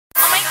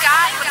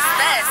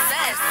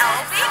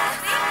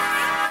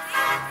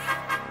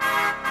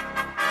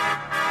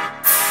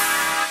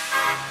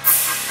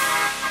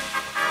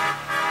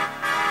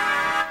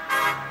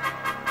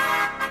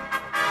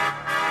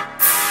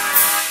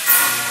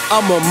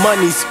I'm a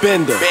money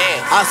spender.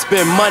 I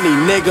spend money,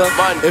 nigga.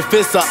 If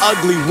it's an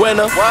ugly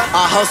winter,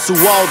 I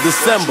hustle all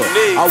December.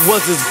 I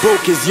was as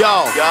broke as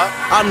y'all.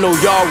 I know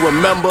y'all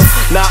remember.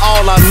 Now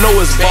all I know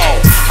is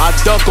ball. I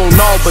dunk on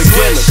all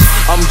beginners.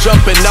 I'm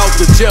jumping out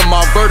the gym.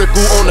 My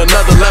vertical on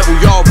another level.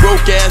 Y'all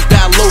broke ass,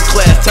 down low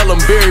class. Tell them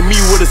bury me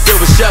with a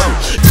silver shovel.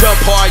 Jump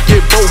hard,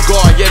 get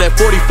Bogart. Yeah, that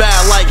 45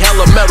 like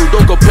hella metal.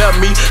 Don't compare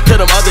me to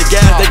them other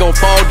guys. They gon'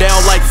 fall down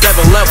like 7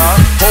 levels.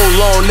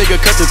 Hold on, nigga,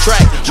 cut the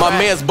track. My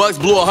man's Bucks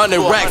blew 100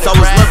 racks. I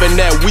was loving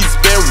that. We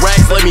spin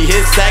racks. Let me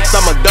hit sacks.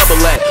 I'm a double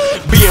at.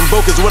 Being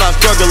broke is what I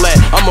struggle at.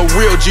 I'm a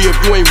real G. If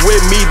you ain't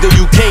with me, then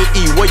you can't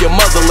eat. Where your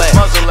mother at?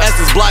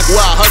 Essence block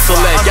where I hustle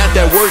at. Got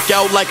that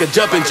workout like a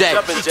jumping jack.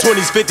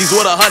 20s, 50s,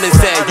 what 100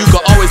 at. You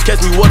can always catch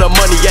me where the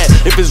money at.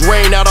 If it's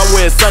rain out, I'm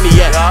where it's sunny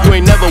at. You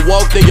ain't never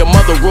walked in your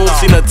mother room,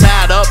 seen her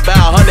tied up by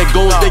 100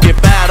 goons. They get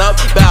fired up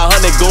by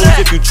 100 goons.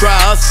 If you try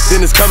us,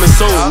 then it's coming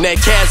soon. That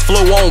cash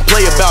flow, I don't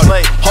play about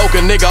it. Hawk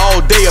a nigga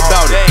all day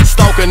about it.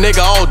 Stalk a nigga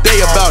all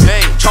day about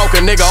it. Chalk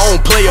a nigga, I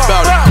don't play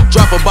about it.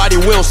 Drop a body,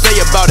 we don't say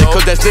about it.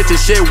 Cause that snitching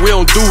shit, we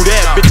don't do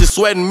that. Bitches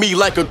sweating me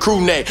like a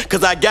crew neck.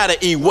 Cause I gotta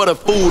eat, what a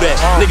food at.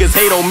 Niggas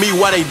hate on me,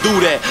 why they do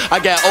that? I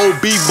got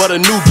old beef, but a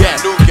new gap.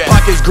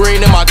 Pockets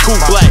green and my coupe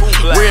black.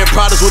 Red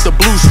products with the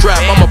blue strap.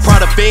 I'm a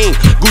Prada fiend.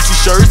 Gucci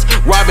shirts,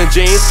 Robin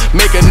jeans.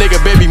 Make a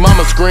nigga baby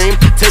mama scream.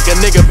 Take a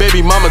nigga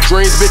baby mama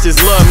dreams. Bitches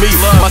love me.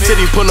 My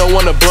city put no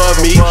one above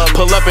me.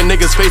 Pull up and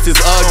niggas' faces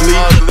ugly.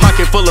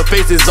 Pocket full of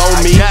faces on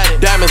me.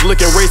 Diamonds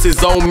looking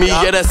racist on me.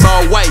 Yeah, that's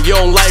all white. You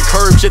don't like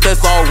herb shit,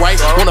 that's alright.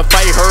 Wanna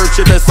fight herb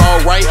shit, that's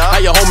alright. How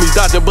your homies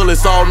dodging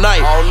bullets all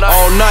night?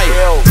 All night.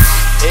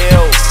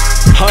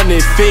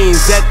 100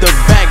 fiends at the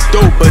back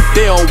door, but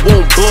they don't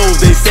want blows.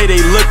 They say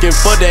they looking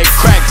for that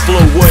crack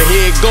flow. Well,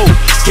 here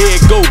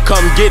it go,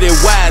 come get it.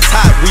 Why it's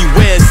hot? We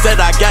where it said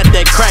I got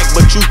that crack,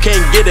 but you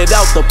can't get it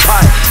out the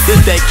pot. This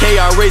that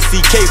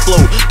KRACK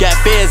flow. Got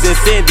fans in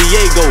San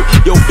Diego.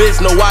 Yo, bitch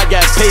know I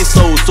got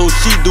pesos, so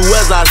she do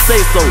as I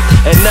say so,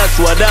 and that's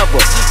whatever.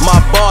 My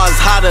bar's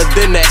hotter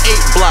than the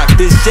 8 block.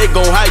 This shit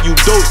gon' have you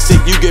dope sick.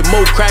 You get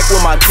more crack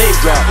when my tape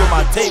drop.